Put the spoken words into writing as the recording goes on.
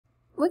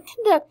When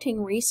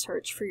conducting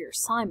research for your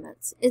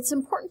assignments, it's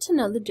important to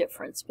know the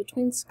difference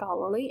between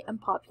scholarly and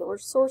popular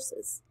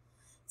sources.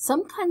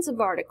 Some kinds of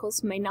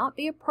articles may not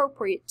be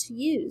appropriate to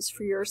use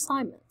for your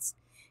assignments.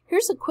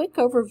 Here's a quick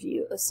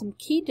overview of some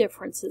key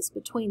differences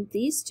between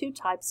these two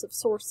types of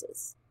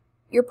sources.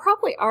 You're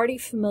probably already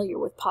familiar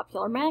with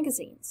popular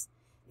magazines.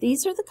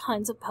 These are the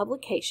kinds of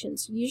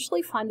publications you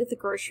usually find at the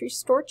grocery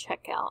store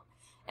checkout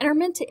and are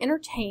meant to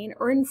entertain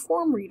or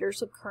inform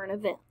readers of current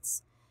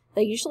events.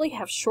 They usually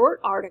have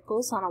short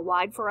articles on a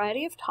wide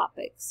variety of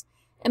topics,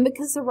 and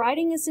because the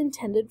writing is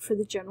intended for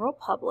the general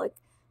public,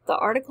 the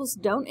articles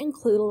don't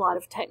include a lot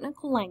of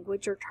technical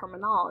language or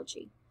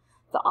terminology.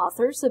 The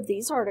authors of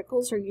these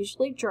articles are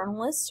usually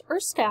journalists or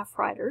staff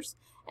writers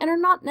and are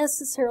not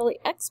necessarily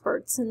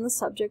experts in the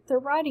subject they're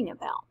writing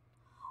about.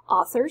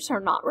 Authors are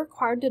not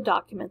required to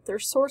document their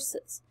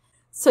sources,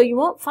 so you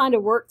won't find a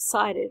works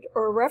cited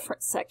or a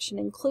reference section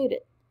included.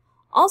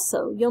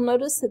 Also, you'll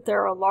notice that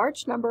there are a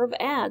large number of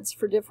ads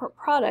for different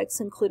products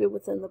included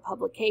within the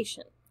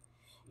publication.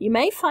 You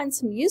may find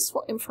some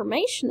useful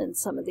information in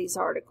some of these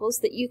articles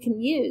that you can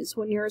use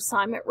when your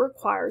assignment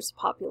requires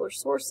popular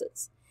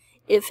sources.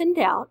 If in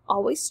doubt,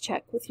 always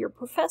check with your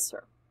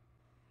professor.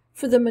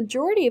 For the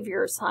majority of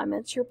your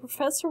assignments, your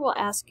professor will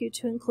ask you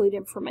to include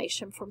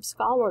information from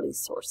scholarly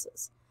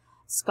sources.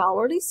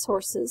 Scholarly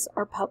sources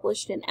are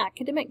published in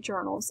academic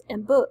journals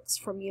and books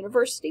from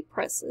university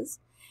presses,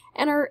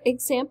 and are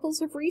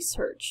examples of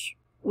research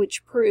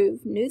which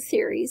prove new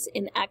theories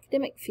in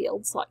academic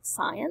fields like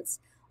science,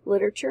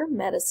 literature,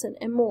 medicine,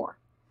 and more.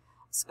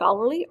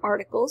 Scholarly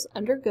articles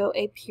undergo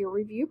a peer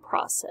review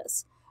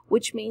process,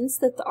 which means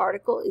that the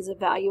article is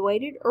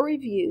evaluated or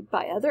reviewed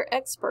by other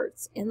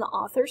experts in the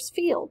author's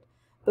field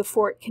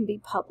before it can be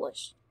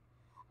published.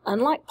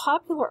 Unlike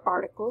popular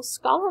articles,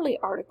 scholarly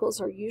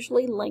articles are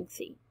usually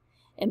lengthy,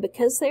 and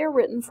because they are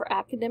written for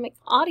academic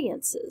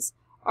audiences,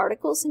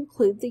 articles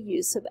include the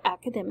use of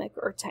academic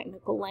or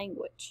technical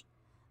language.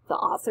 The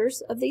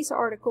authors of these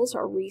articles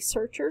are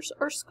researchers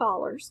or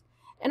scholars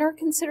and are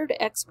considered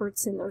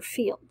experts in their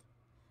field.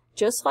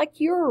 Just like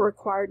you are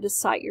required to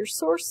cite your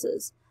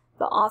sources,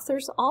 the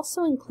authors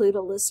also include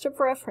a list of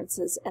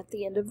references at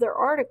the end of their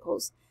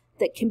articles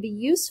that can be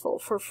useful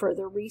for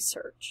further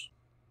research.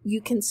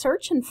 You can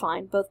search and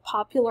find both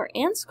popular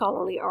and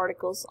scholarly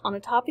articles on a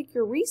topic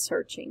you're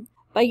researching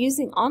by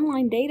using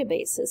online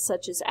databases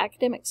such as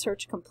Academic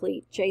Search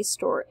Complete,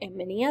 JSTOR, and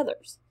many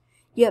others.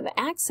 You have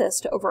access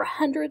to over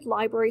 100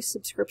 library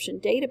subscription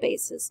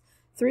databases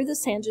through the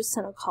San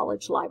Jacinto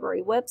College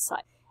Library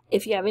website.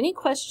 If you have any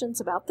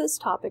questions about this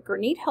topic or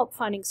need help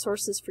finding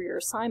sources for your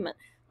assignment,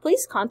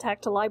 please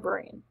contact a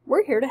librarian.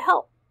 We're here to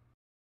help.